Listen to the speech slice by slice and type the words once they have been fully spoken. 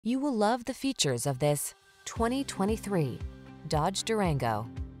You will love the features of this 2023 Dodge Durango.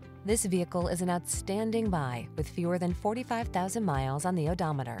 This vehicle is an outstanding buy with fewer than 45,000 miles on the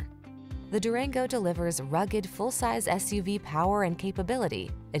odometer. The Durango delivers rugged, full-size SUV power and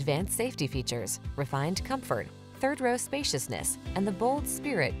capability, advanced safety features, refined comfort, third-row spaciousness, and the bold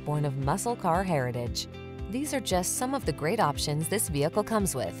spirit born of muscle car heritage. These are just some of the great options this vehicle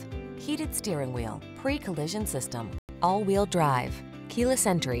comes with: heated steering wheel, pre-collision system, all-wheel drive, keyless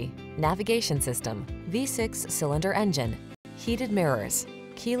entry, navigation system, V6 cylinder engine, heated mirrors,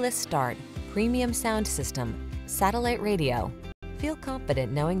 keyless start, premium sound system, satellite radio. Feel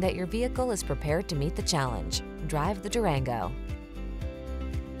confident knowing that your vehicle is prepared to meet the challenge. Drive the Durango.